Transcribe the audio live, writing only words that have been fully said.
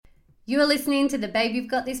You are listening to the Babe You've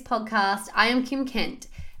Got This podcast. I am Kim Kent.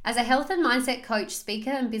 As a health and mindset coach, speaker,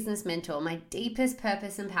 and business mentor, my deepest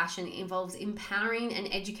purpose and passion involves empowering and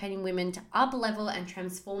educating women to up-level and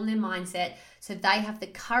transform their mindset so they have the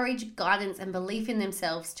courage, guidance, and belief in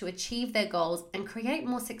themselves to achieve their goals and create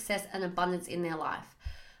more success and abundance in their life.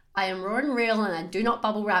 I am raw and real, and I do not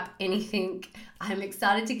bubble wrap anything. I am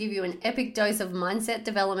excited to give you an epic dose of mindset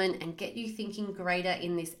development and get you thinking greater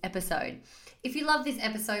in this episode. If you love this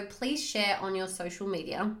episode, please share on your social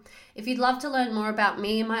media. If you'd love to learn more about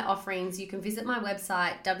me and my offerings, you can visit my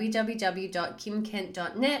website,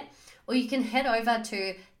 www.kimkent.net, or you can head over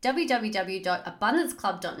to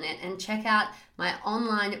www.abundanceclub.net and check out my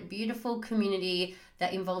online beautiful community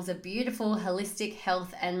that involves a beautiful holistic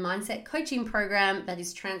health and mindset coaching program that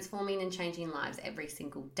is transforming and changing lives every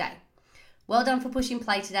single day. Well done for pushing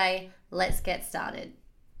play today. Let's get started.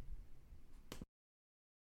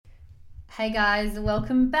 Hey guys,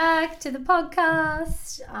 welcome back to the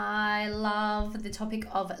podcast. I love the topic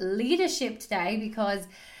of leadership today because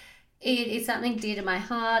it is something dear to my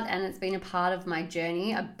heart and it's been a part of my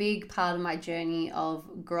journey, a big part of my journey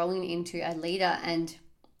of growing into a leader. And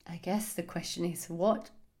I guess the question is, what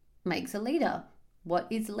makes a leader? What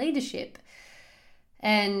is leadership?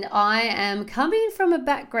 And I am coming from a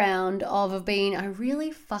background of being a really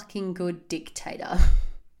fucking good dictator.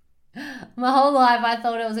 My whole life I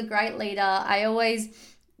thought I was a great leader. I always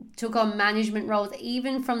took on management roles.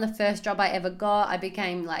 Even from the first job I ever got, I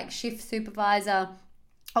became like shift supervisor,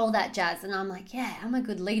 all that jazz. And I'm like, yeah, I'm a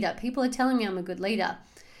good leader. People are telling me I'm a good leader.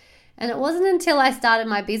 And it wasn't until I started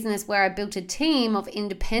my business where I built a team of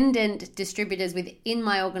independent distributors within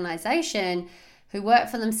my organization who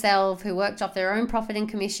worked for themselves, who worked off their own profit and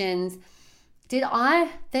commissions, did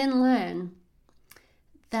I then learn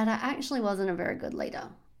that I actually wasn't a very good leader.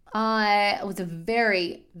 I was a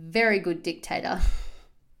very, very good dictator.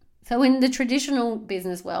 So in the traditional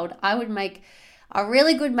business world, I would make a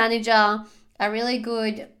really good manager, a really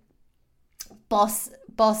good boss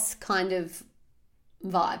kind of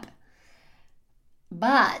vibe.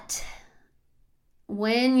 But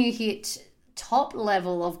when you hit top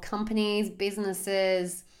level of companies,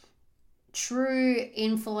 businesses, true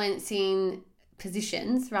influencing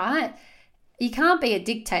positions, right? You can't be a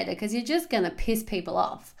dictator because you're just going to piss people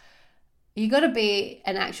off. You got to be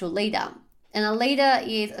an actual leader. And a leader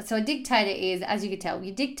is, so a dictator is, as you can tell,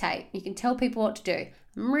 you dictate. You can tell people what to do.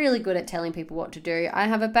 I'm really good at telling people what to do. I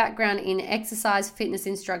have a background in exercise, fitness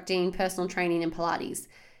instructing, personal training, and Pilates.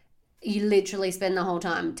 You literally spend the whole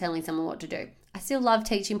time telling someone what to do. I still love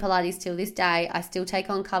teaching Pilates till this day. I still take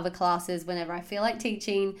on cover classes whenever I feel like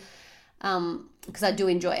teaching because I do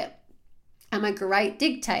enjoy it. I'm a great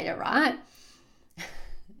dictator, right?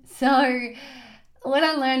 So when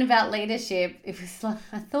I learned about leadership, it was like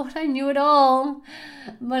I thought I knew it all,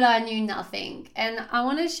 but I knew nothing. And I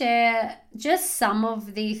want to share just some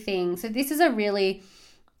of the things. So this is a really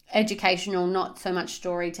educational, not so much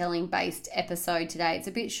storytelling based episode today. It's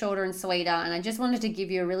a bit shorter and sweeter, and I just wanted to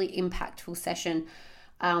give you a really impactful session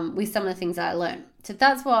with some of the things that I learned. So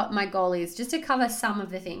that's what my goal is, just to cover some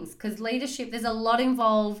of the things, because leadership, there's a lot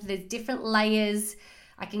involved. There's different layers.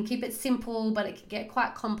 I can keep it simple, but it can get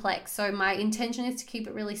quite complex. So my intention is to keep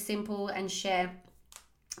it really simple and share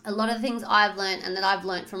a lot of things I've learned and that I've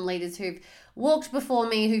learned from leaders who've walked before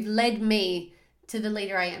me, who've led me to the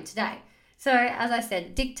leader I am today. So as I said, a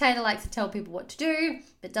dictator likes to tell people what to do,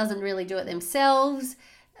 but doesn't really do it themselves.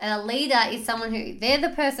 And a leader is someone who, they're the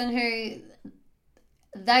person who,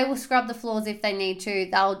 they will scrub the floors if they need to,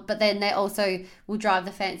 but then they also will drive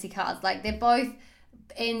the fancy cars. Like they're both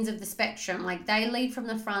ends of the spectrum. Like they lead from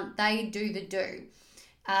the front, they do the do.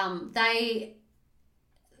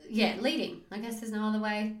 Leading. I guess there's no other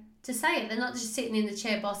way to say it. They're not just sitting in the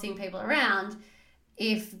chair bossing people around.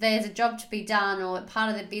 If there's a job to be done or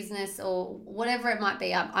part of the business or whatever it might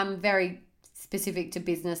be, I'm very specific to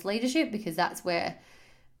business leadership because that's where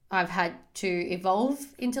I've had to evolve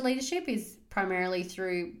into leadership, is primarily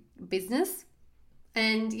through business.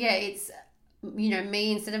 And yeah, it's,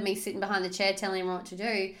 me, instead of me sitting behind the chair telling them what to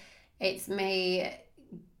do, it's me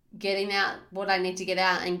getting out what I need to get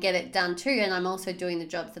out and get it done too. And I'm also doing the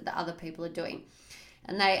jobs that the other people are doing.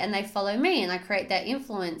 And they follow me, and I create that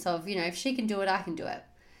influence of, if she can do it, I can do it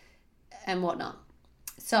and whatnot.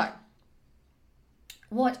 So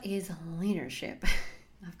what is leadership?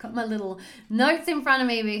 I've got my little notes in front of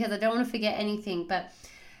me because I don't want to forget anything, but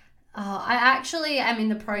I actually am in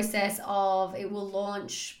the process of, it will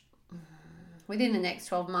launch within the next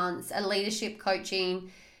 12 months, a leadership coaching,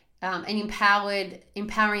 an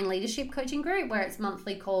empowering leadership coaching group where it's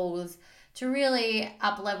monthly calls to really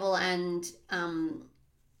up level and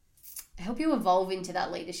help you evolve into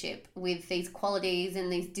that leadership with these qualities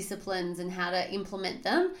and these disciplines and how to implement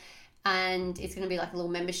them. And it's going to be like a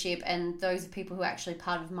little membership, and those people who are actually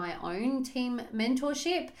part of my own team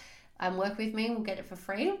mentorship and work with me will get it for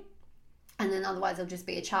free. And then otherwise it'll just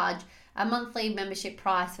be a monthly membership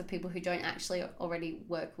price for people who don't actually already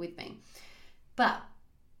work with me. But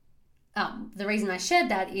the reason I shared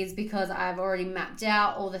that is because I've already mapped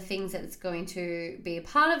out all the things that it's going to be a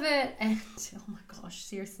part of it. And oh my gosh,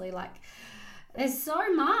 seriously, like there's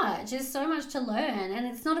so much to learn, and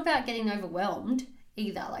it's not about getting overwhelmed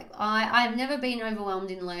either. Like I've never been overwhelmed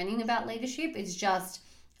in learning about leadership. It's just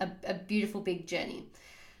a beautiful big journey.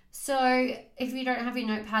 So if you don't have your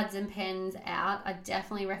notepads and pens out, I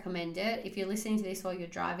definitely recommend it. If you're listening to this while you're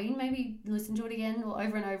driving, maybe listen to it again or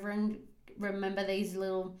over and over and remember these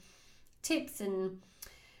little tips and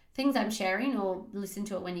things I'm sharing, or listen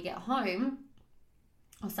to it when you get home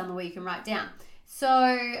or somewhere where you can write down.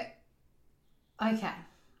 So, okay.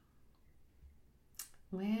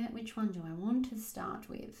 Which one do I want to start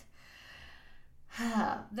with?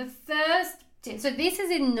 The first tip. So this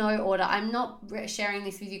is in no order. I'm not sharing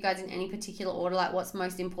this with you guys in any particular order, like what's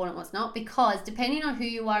most important, what's not, because depending on who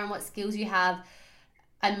you are and what skills you have,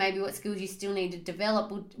 and maybe what skills you still need to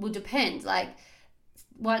develop will depend. Like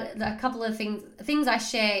a couple of things I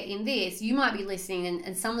share in this, you might be listening,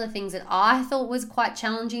 and some of the things that I thought was quite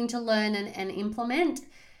challenging to learn and implement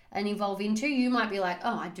and evolve into, you might be like,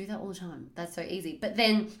 oh, I do that all the time. That's so easy. But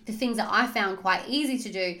then the things that I found quite easy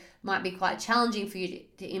to do might be quite challenging for you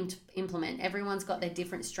to implement. Everyone's got their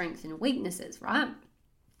different strengths and weaknesses, right?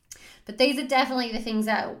 But these are definitely the things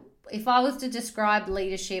that, if I was to describe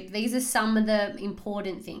leadership, these are some of the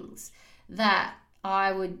important things that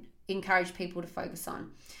I would encourage people to focus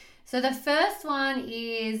on. So the first one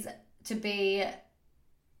is I'm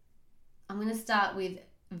going to start with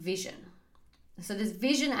vision. So there's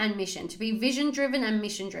vision and mission, to be vision driven and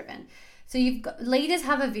mission driven. So leaders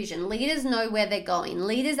have a vision. Leaders know where they're going.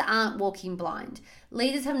 Leaders aren't walking blind.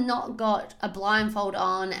 Leaders have not got a blindfold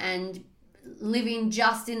on and living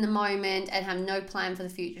just in the moment and have no plan for the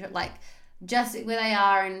future. Like just where they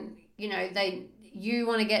are, and you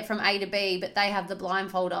want to get from A to B, but they have the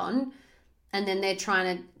blindfold on, and then they're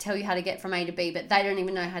trying to tell you how to get from A to B, but they don't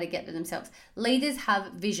even know how to get there themselves. Leaders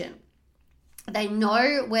have vision. They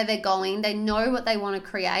know where they're going. They know what they want to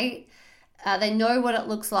create. They know what it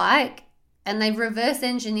looks like, and they've reverse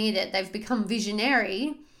engineered it. They've become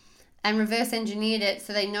visionary and reverse engineered it,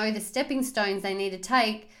 so they know the stepping stones they need to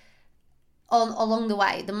take along the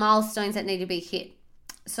way, the milestones that need to be hit.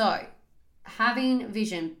 So having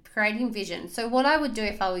vision, creating vision. So what I would do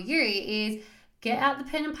if I were you is get out the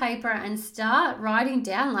pen and paper and start writing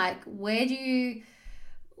down, like,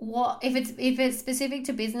 if it's specific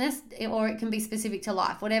to business, or it can be specific to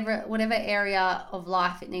life, whatever area of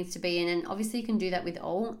life it needs to be in. And obviously you can do that with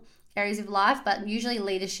all areas of life, but usually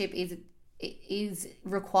leadership is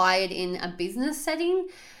required in a business setting.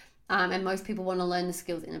 And most people want to learn the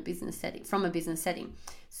skills in a business setting, from a business setting.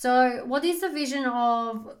 So what is the vision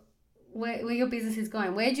of where your business is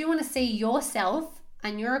going? Where do you want to see yourself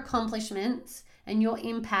and your accomplishments and your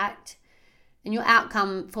impact and your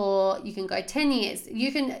outcome for? You can go 10 years.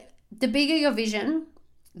 The bigger your vision,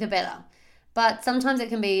 the better. But sometimes it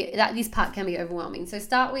can be, that this part can be overwhelming. So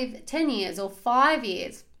start with 10 years or 5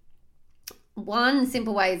 years. One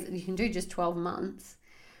simple way is you can do just 12 months,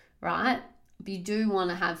 right? But you do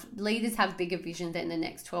want to leaders have bigger vision than the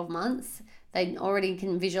next 12 months. They already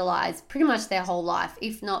can visualize pretty much their whole life,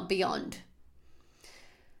 if not beyond.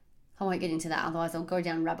 I won't get into that, otherwise I'll go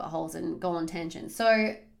down rabbit holes and go on tangents.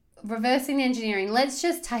 So reversing engineering, let's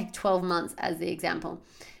just take 12 months as the example.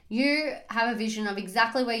 You have a vision of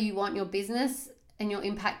exactly where you want your business and your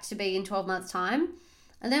impact to be in 12 months' time,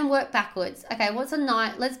 and then work backwards. Okay,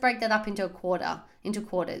 let's break that up into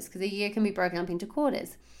quarters, because a year can be broken up into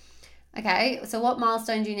quarters. Okay, so what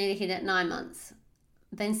milestone do you need to hit at 9 months?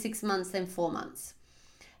 Then 6 months, then 4 months.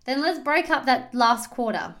 Then let's break up that last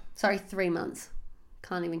quarter. 3 months.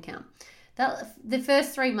 Can't even count. The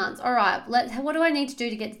first 3 months. All right, what do I need to do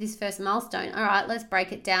to get to this first milestone? All right, let's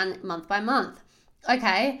break it down month by month.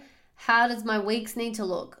 Okay, how does my weeks need to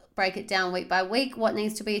look? Break it down week by week. What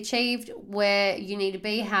needs to be achieved? Where you need to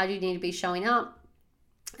be? How do you need to be showing up?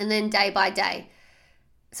 And then day by day.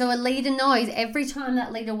 So a leader knows every time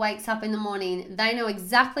that leader wakes up in the morning, they know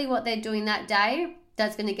exactly what they're doing that day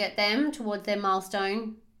that's going to get them towards their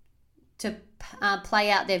milestone to play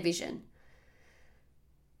out their vision.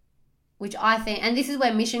 Which I think, and this is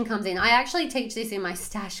where mission comes in. I actually teach this in my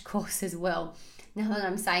Stash course as well. Now that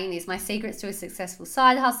I'm saying this, my secrets to a successful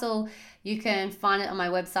side hustle, you can find it on my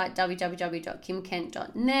website,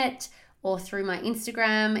 www.kimkent.net, or through my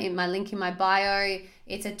Instagram, in my link in my bio.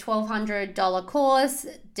 It's a $1,200 course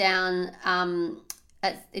down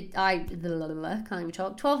I can't even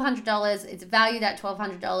talk. $1,200. It's valued at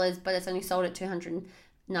 $1,200, but it's only sold at $297,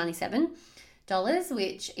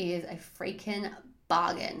 which is a freaking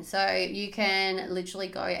bargain. So you can literally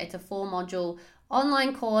go. It's a 4-module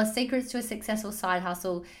online course, Secrets to a Successful Side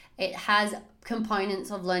Hustle. It has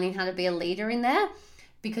components of learning how to be a leader in there,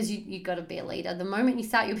 because you got to be a leader. The moment you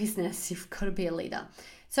start your business, you've got to be a leader.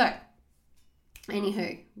 So,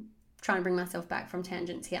 anywho, trying to bring myself back from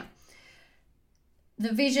tangents here.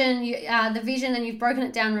 The vision, and you've broken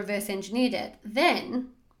it down, reverse engineered it. Then,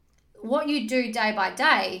 what you do day by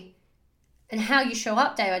day and how you show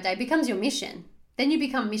up day by day becomes your mission. Then you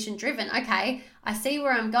become mission driven. Okay, I see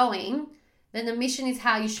where I'm going. Then the mission is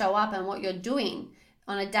how you show up and what you're doing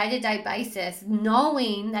on a day-to-day basis,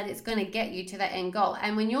 knowing that it's going to get you to that end goal.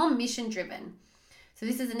 And when you're mission driven, so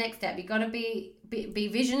this is the next step. You've got to be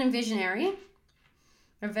vision and visionary,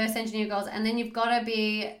 reverse engineer goals, and then you've got to have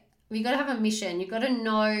a mission. You've got to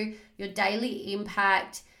know your daily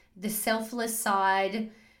impact, the selfless side,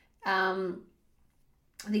 the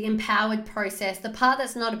empowered process, the part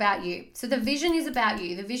that's not about you. So the vision is about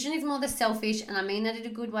you. The vision is more the selfish, and I mean that in a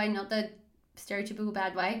good way, not the stereotypical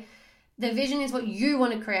bad way. The vision is what you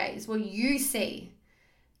want to create, is what you see.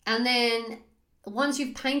 And then once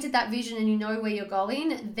you've painted that vision and you know where you're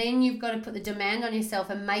going, then you've got to put the demand on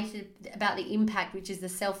yourself and make it about the impact, which is the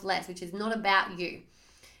selfless, which is not about you.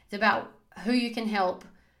 It's about who you can help,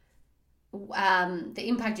 the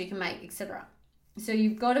impact you can make, etc. So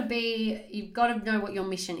you've got to know what your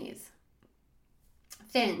mission is.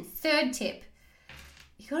 Then, third tip,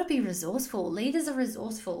 you've got to be resourceful. Leaders are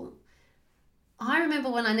resourceful. I remember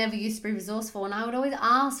when I never used to be resourceful, and I would always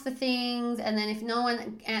ask for things, and then if no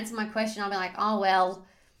one answered my question, I'd be like, oh, well,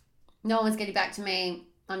 no one's getting back to me.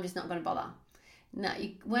 I'm just not going to bother. No,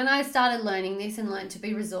 when I started learning this and learned to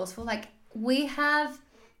be resourceful, like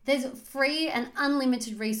there's free and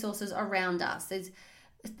unlimited resources around us. There's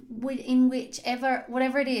in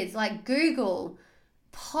whatever it is, like Google,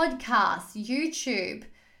 podcasts, YouTube,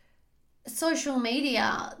 social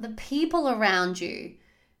media, the people around you.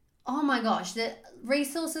 Oh my gosh, the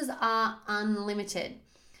resources are unlimited.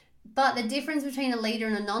 But the difference between a leader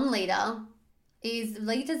and a non-leader is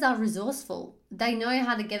leaders are resourceful. They know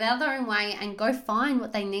how to get out of their own way and go find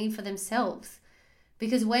what they need for themselves.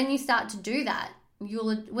 Because when you start to do that,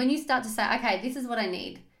 when you start to say, okay, this is what I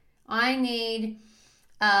need. I need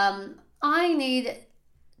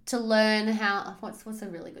to learn how, what's a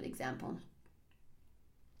really good example?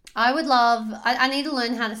 I need to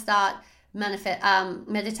learn how to start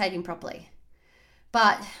meditating properly,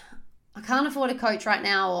 but I can't afford a coach right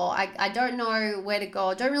now, or I don't know where to go.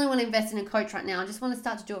 I don't really want to invest in a coach right now. I just want to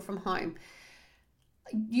start to do it from home.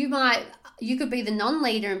 You could be the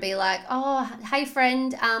non-leader and be like, oh, hey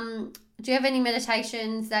friend, do you have any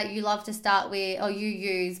meditations that you love to start with or you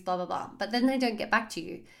use, blah, blah, blah. But then they don't get back to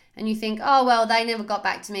you. And you think, oh, well, they never got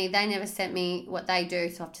back to me. They never sent me what they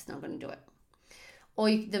do, so I'm just not going to do it. Or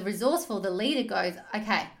the resourceful, the leader goes,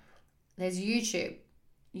 okay, there's YouTube,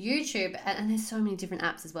 and there's so many different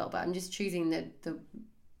apps as well, but I'm just choosing the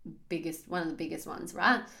biggest, one of the biggest ones,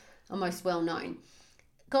 right? Or most well-known.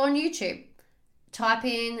 Go on YouTube, type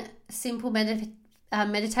in simple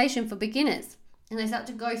meditation for beginners, and they start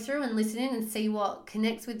to go through and listen in and see what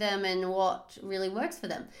connects with them and what really works for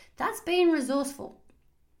them. That's being resourceful.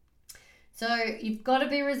 So you've got to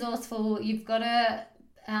be resourceful. You've got to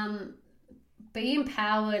be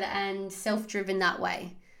empowered and self-driven that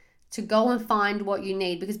way, to go and find what you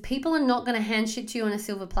need, because people are not going to hand shit to you on a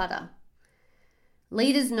silver platter.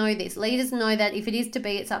 Leaders know this. Leaders know that if it is to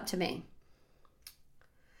be, it's up to me.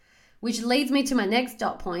 Which leads me to my next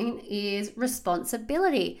dot point is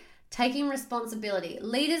responsibility. Taking responsibility.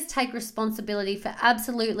 Leaders take responsibility for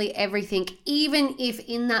absolutely everything, even if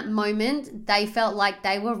in that moment they felt like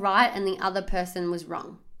they were right and the other person was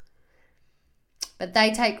wrong. But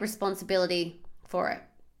they take responsibility for it.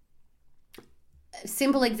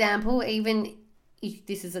 Simple example, even if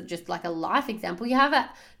this is just like a life example, you have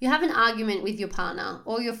an argument with your partner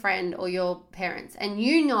or your friend or your parents, and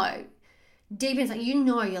you know deep inside,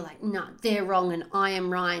 you're like, no, they're wrong and I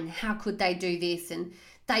am right. How could they do this? And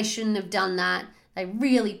they shouldn't have done that. They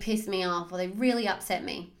really pissed me off, or they really upset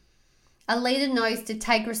me. A leader knows to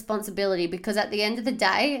take responsibility, because at the end of the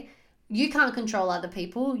day, you can't control other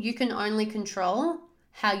people. You can only control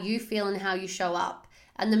how you feel and how you show up.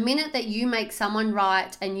 And the minute that you make someone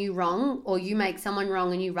right and you wrong, or you make someone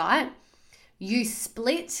wrong and you right, you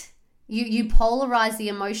split, you polarize the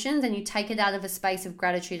emotions and you take it out of a space of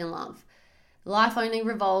gratitude and love. Life only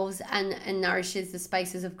revolves and nourishes the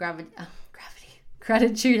spaces of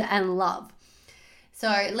gratitude and love.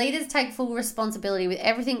 So leaders take full responsibility with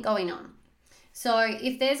everything going on. So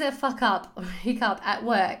if there's a fuck up or hiccup at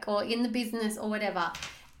work or in the business or whatever,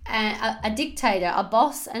 a dictator, a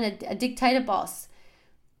boss and a dictator boss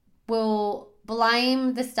will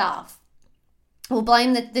blame the staff, will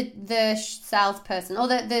blame the salesperson or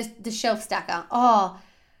the shelf stacker. Oh,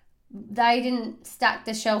 they didn't stack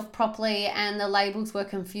the shelf properly and the labels were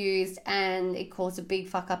confused and it caused a big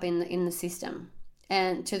fuck up in the system,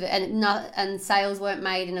 and sales weren't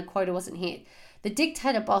made and a quota wasn't hit. The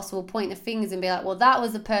dictator boss will point the fingers and be like, well, that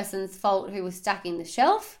was the person's fault who was stacking the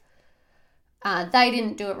shelf. They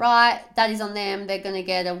didn't do it right. That is on them. They're going to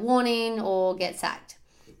get a warning or get sacked.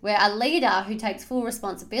 Where a leader who takes full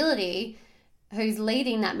responsibility, who's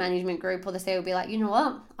leading that management group or the CEO, will be like, you know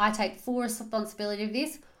what? I take full responsibility of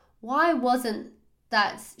this. Why wasn't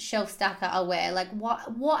that shelf stacker aware? Like,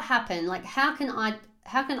 what happened? Like, how can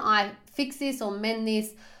I fix this or mend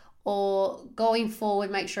this, or going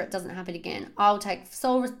forward make sure it doesn't happen again? I'll take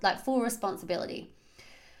full responsibility.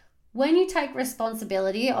 When you take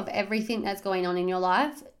responsibility of everything that's going on in your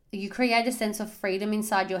life, you create a sense of freedom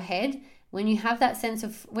inside your head. When you have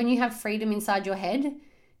freedom inside your head,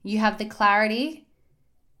 you have the clarity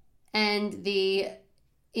and the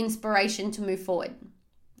inspiration to move forward,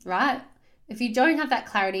 right? If you don't have that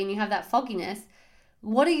clarity and you have that fogginess,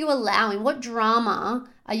 what are you allowing? What drama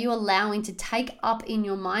are you allowing to take up in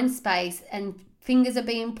your mind space? And fingers are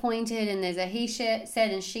being pointed and there's a he said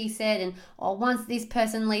and she said, and once this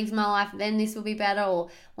person leaves my life, then this will be better, or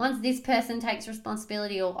once this person takes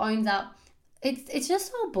responsibility or owns up. It's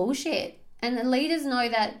just all bullshit. And the leaders know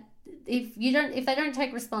that if they don't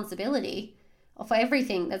take responsibility for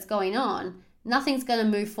everything that's going on, nothing's going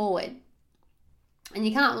to move forward. And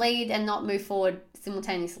you can't lead and not move forward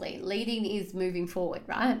simultaneously. Leading is moving forward,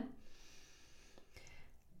 right?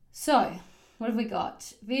 So, what have we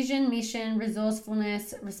got? Vision, mission,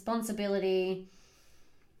 resourcefulness, responsibility,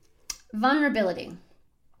 vulnerability.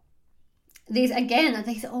 These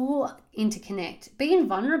all interconnect. Being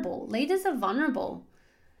vulnerable. Leaders are vulnerable.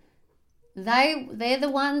 They're the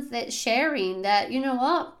ones that sharing that, you know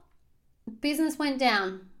what? Business went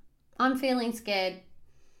down. I'm feeling scared.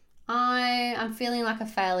 I'm feeling like a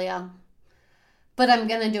failure, but I'm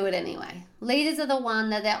going to do it anyway. Leaders are the one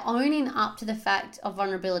that they're owning up to the fact of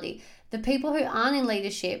vulnerability. The people who aren't in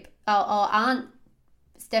leadership or aren't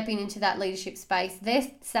stepping into that leadership space,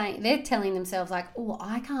 they're telling themselves like, oh,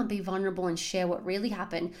 I can't be vulnerable and share what really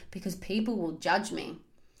happened because people will judge me.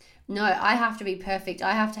 No, I have to be perfect.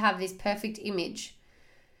 I have to have this perfect image.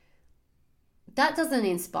 That doesn't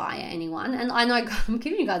inspire anyone. And I know I'm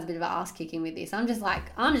giving you guys a bit of an ass kicking with this. I'm just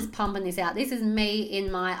pumping this out. This is me in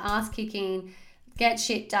my ass kicking, get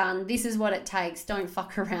shit done. This is what it takes. Don't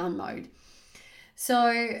fuck around mode.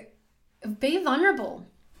 So be vulnerable.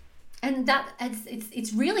 And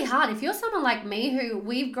it's really hard. If you're someone like me who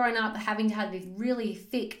we've grown up having to have this really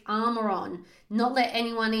thick armor on, not let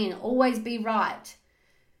anyone in, always be right,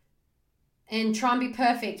 and try and be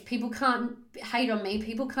perfect. People can't hate on me.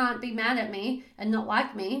 People can't be mad at me and not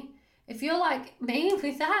like me. If you're like me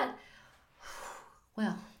with that,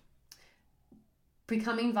 well,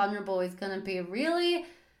 becoming vulnerable is going to be a really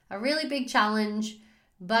big challenge,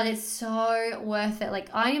 but it's so worth it. Like,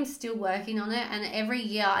 I am still working on it, and every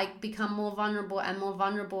year I become more vulnerable,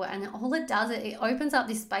 and all it does, it opens up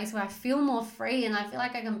this space where I feel more free and I feel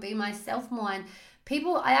like I can be myself more. And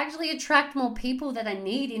I actually attract more people that I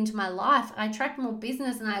need into my life. I attract more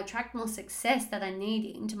business and I attract more success that I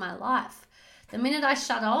need into my life. The minute I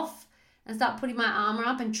shut off and start putting my armor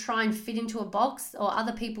up and try and fit into a box or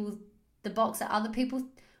the box that other people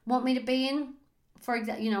want me to be in, for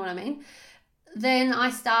example, you know what I mean? Then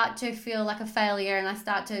I start to feel like a failure and I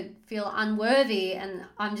start to feel unworthy, and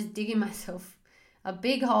I'm just digging myself a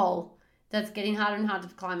big hole that's getting harder and harder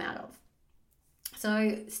to climb out of.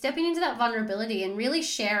 So stepping into that vulnerability and really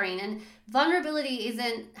sharing. And vulnerability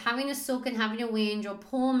isn't having a sook and having a whinge or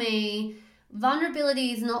poor me.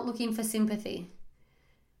 Vulnerability is not looking for sympathy.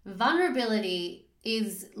 Vulnerability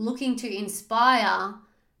is looking to inspire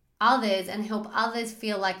others and help others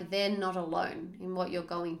feel like they're not alone in what you're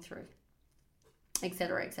going through,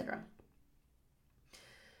 etc., etc.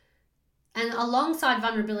 And alongside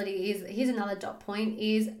vulnerability here's another dot point,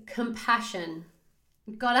 is compassion.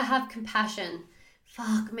 You've got to have compassion.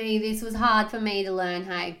 Fuck me, this was hard for me to learn,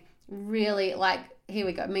 hey. Really, here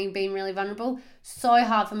we go, me being really vulnerable. So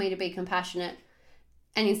hard for me to be compassionate.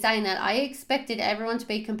 And in saying that, I expected everyone to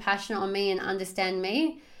be compassionate on me and understand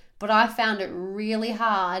me, but I found it really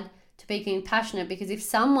hard to be compassionate, because if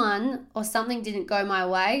someone or something didn't go my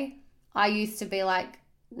way, I used to be like,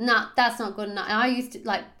 nah, that's not good enough. And I used to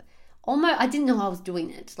like, almost, I didn't know I was doing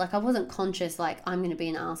it. Like I wasn't conscious, like I'm going to be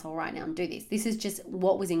an asshole right now and do this. This is just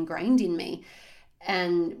what was ingrained in me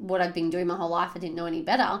and what I'd been doing my whole life. I didn't know any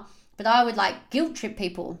better, but I would like guilt trip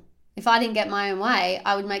people. If I didn't get my own way,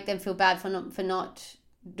 I would make them feel bad for not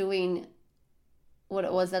doing what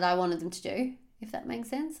it was that I wanted them to do, if that makes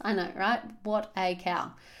sense. I know, right? What a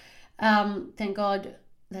cow. Thank God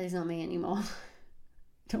that is not me anymore.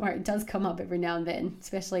 Don't worry, it does come up every now and then,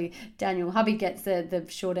 especially Daniel. Hubby gets the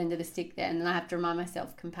short end of the stick there, and then I have to remind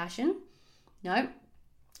myself, compassion. No,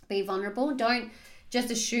 be vulnerable. Don't just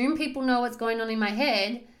assume people know what's going on in my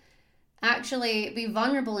head. Actually, be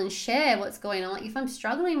vulnerable and share what's going on. Like if I'm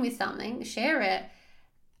struggling with something, share it.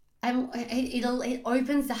 And it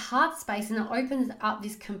opens the heart space and it opens up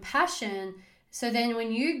this compassion. So then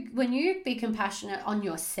when you be compassionate on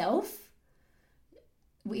yourself,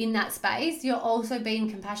 in that space, you're also being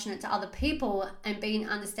compassionate to other people and being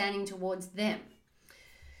understanding towards them.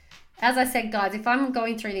 As I said, guys, if I'm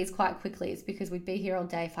going through these quite quickly, it's because we'd be here all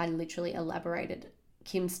day if I literally elaborated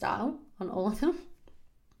Kim style on all of them.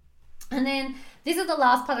 And then this is the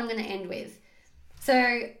last part I'm going to end with.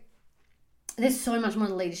 So there's so much more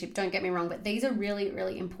to leadership, don't get me wrong, but these are really,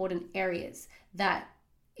 really important areas that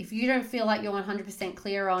if you don't feel like you're 100%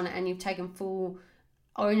 clear on and you've taken full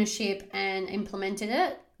ownership and implemented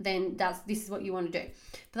it, then this is what you want to do.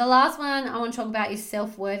 But the last one I want to talk about is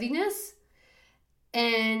self-worthiness.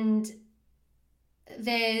 And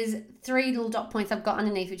there's 3 little dot points I've got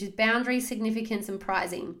underneath, which is boundaries, significance, and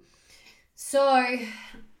prizing. So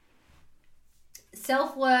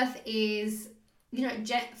self-worth is,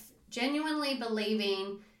 genuinely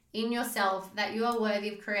believing in yourself that you are worthy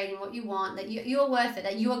of creating what you want, that you are worth it,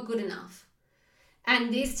 that you are good enough.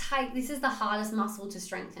 And this is the hardest muscle to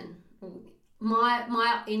strengthen.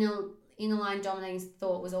 My inner line dominating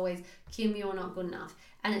thought was always, Kim, you're not good enough.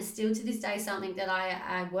 And it's still to this day something that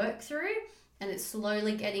I work through, and it's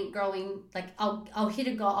slowly growing. Like I'll hit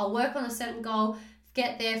a goal, I'll work on a certain goal,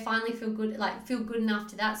 get there, finally feel good enough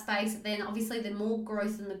to that space. Then obviously the more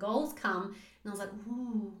growth and the goals come, and I was like,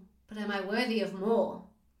 ooh, but am I worthy of more?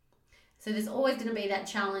 So there's always going to be that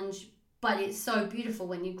challenge, but it's so beautiful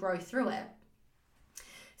when you grow through it.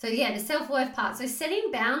 So yeah, the self-worth part. So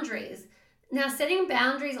setting boundaries. Now setting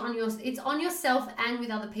boundaries it's on yourself and with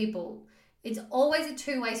other people. It's always a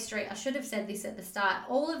two-way street. I should have said this at the start.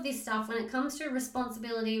 All of this stuff, when it comes to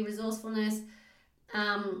responsibility, resourcefulness,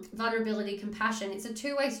 vulnerability, compassion, it's a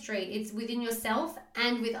two-way street. It's within yourself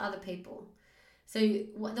and with other people. So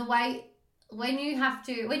when you have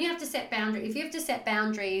to set boundaries, if you have to set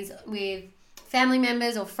boundaries with family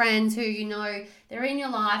members or friends who they're in your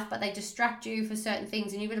life but they distract you for certain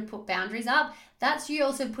things and you're going to put boundaries up, that's you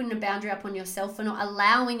also putting a boundary up on yourself for not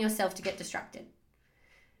allowing yourself to get distracted.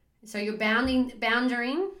 So you're bounding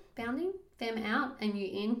them out and you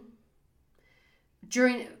in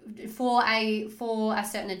for a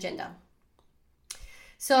certain agenda.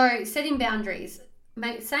 So setting boundaries,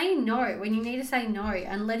 saying no when you need to say no,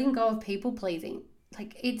 and letting go of people pleasing.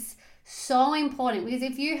 Like it's so important, because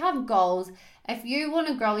if you have goals, if you want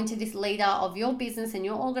to grow into this leader of your business and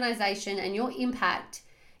your organization and your impact,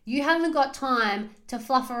 you haven't got time to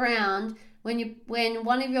fluff around when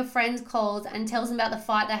one of your friends calls and tells them about the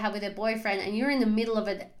fight they had with their boyfriend, and you're in the middle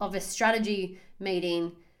of a strategy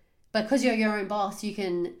meeting, but because you're your own boss, you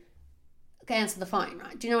can answer the phone,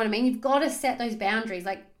 right? Do you know what I mean? You've got to set those boundaries.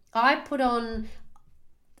 Like I put on,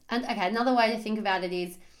 and okay, another way to think about it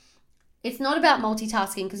is, it's not about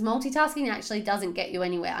multitasking, because multitasking actually doesn't get you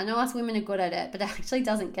anywhere. I know us women are good at it, but it actually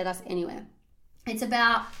doesn't get us anywhere. It's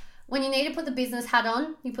about when you need to put the business hat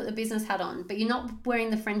on, you put the business hat on, but you're not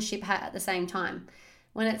wearing the friendship hat at the same time.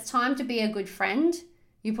 When it's time to be a good friend,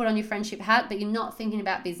 you put on your friendship hat, but you're not thinking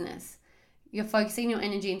about business. You're focusing your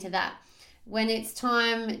energy into that. When it's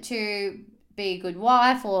time to be a good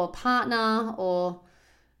wife or partner or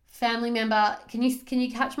family member, can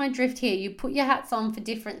you catch my drift here? You put your hats on for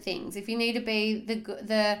different things. If you need to be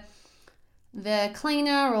the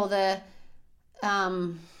cleaner or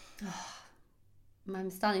I'm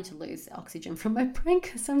starting to lose oxygen from my brain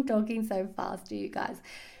because I'm talking so fast to you guys,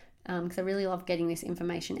 because I really love getting this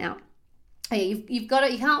information out. You've got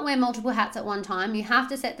it. You can't wear multiple hats at one time. You have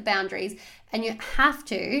to set the boundaries, and you have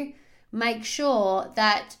to make sure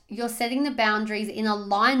that you're setting the boundaries in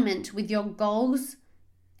alignment with your goals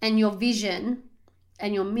and your vision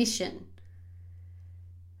and your mission,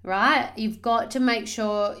 right? You've got to make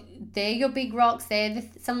sure they're your big rocks. They're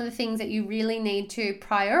some of the things that you really need to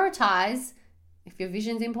prioritize if your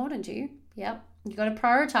vision's important to you. Yep. You've got to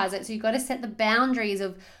prioritize it. So you've got to set the boundaries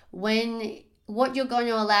of when what you're going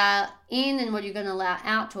to allow in and what you're going to allow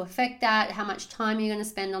out to affect that, how much time you're going to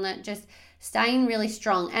spend on it, just staying really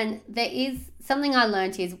strong. And there is something I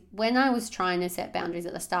learned is when I was trying to set boundaries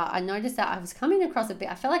at the start, I noticed that I was coming across a bit,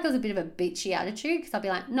 I felt like it was a bit of a bitchy attitude, because I'd be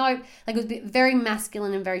like, no, like it was very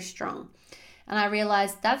masculine and very strong. And I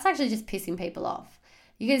realized that's actually just pissing people off.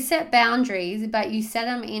 You can set boundaries, but you set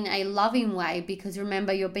them in a loving way, because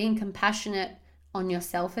remember, you're being compassionate on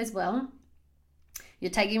yourself as well.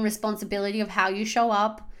 You're taking responsibility of how you show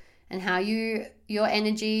up and how your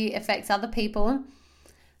energy affects other people.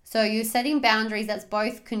 So you're setting boundaries that's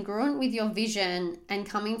both congruent with your vision and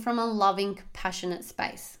coming from a loving, compassionate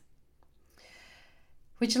space.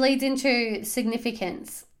 Which leads into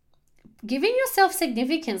significance. Giving yourself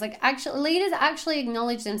significance, like leaders actually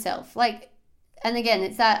acknowledge themselves. And again,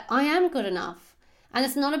 it's that I am good enough. And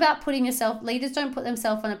it's not about leaders don't put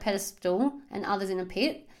themselves on a pedestal and others in a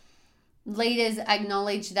pit. Leaders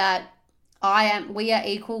acknowledge that we are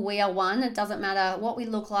equal, we are one. It doesn't matter what we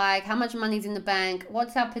look like, how much money's in the bank,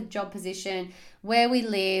 what's our job position, where we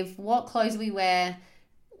live, what clothes we wear,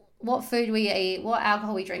 what food we eat, what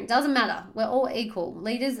alcohol we drink. Doesn't matter. We're all equal.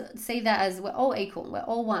 Leaders see that as we're all equal. We're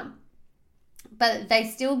all one. But they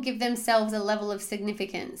still give themselves a level of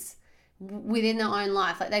significance within their own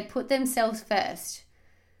life. Like they put themselves first,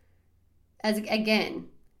 as again,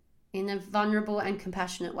 in a vulnerable and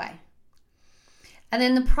compassionate way. And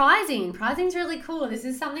then the prizing. Prizing's really cool. This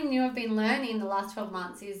is something new I've been learning the last 12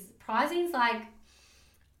 months is prizing's like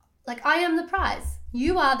I am the prize.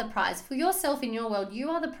 You are the prize. For yourself in your world, you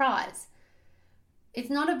are the prize. It's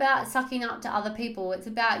not about sucking up to other people. It's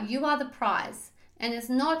about you are the prize. And it's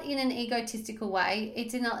not in an egotistical way.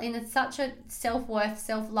 It's in such a self-worth,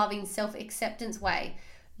 self-loving, self-acceptance way.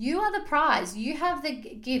 You are the prize. You have the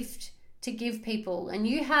gift to give people, and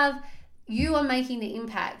you are making the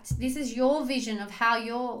impact. This is your vision of how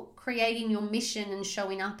you're creating your mission and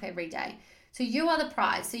showing up every day. So you are the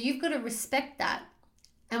prize. So you've got to respect that.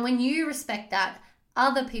 And when you respect that,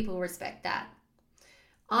 other people respect that.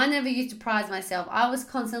 I never used to prize myself. I was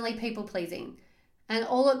constantly people pleasing. And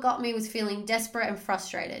all it got me was feeling desperate and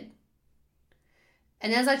frustrated.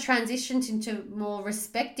 And as I transitioned into more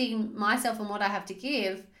respecting myself and what I have to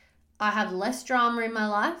give, I have less drama in my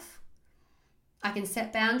life. I can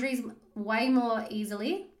set boundaries way more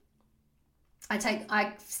easily.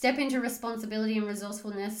 I step into responsibility and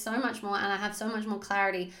resourcefulness so much more, and I have so much more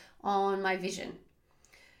clarity on my vision.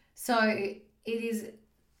 So it is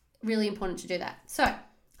really important to do that. So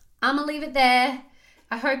I'm going to leave it there.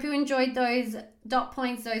 I hope you enjoyed those dot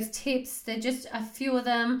points, those tips. They're just a few of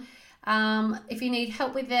them. If you need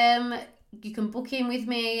help with them, you can book in with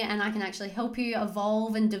me and I can actually help you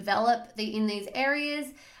evolve and develop in these areas.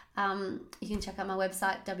 You can check out my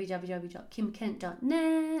website,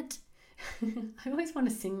 www.kimkent.net. I always want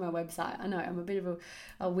to sing my website. I know, I'm a bit of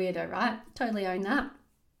a weirdo, right? Totally own that.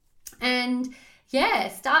 And yeah,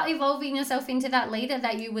 start evolving yourself into that leader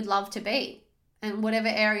that you would love to be, and whatever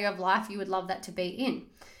area of life you would love that to be in.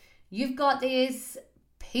 You've got this.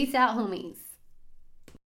 Peace out, homies.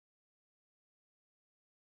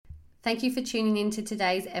 Thank you for tuning in to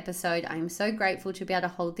today's episode. I'm so grateful to be able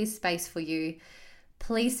to hold this space for you.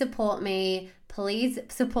 Please support me. Please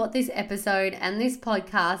support this episode and this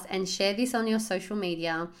podcast and share this on your social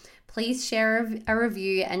media. Please share a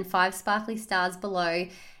review and 5 sparkly stars below.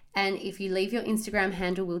 And if you leave your Instagram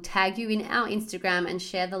handle, we'll tag you in our Instagram and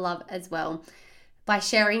share the love as well. By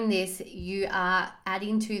sharing this, you are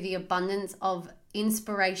adding to the abundance of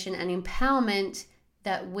inspiration and empowerment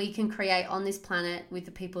that we can create on this planet with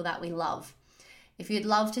the people that we love. If you'd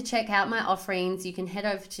love to check out my offerings, you can head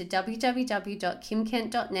over to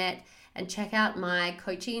www.kimkent.net and check out my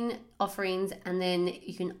coaching offerings. And then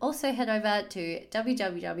you can also head over to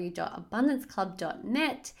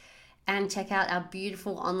www.abundanceclub.net and check out our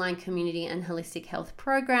beautiful online community and holistic health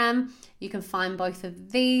program. You can find both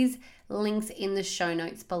of these links in the show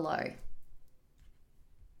notes below.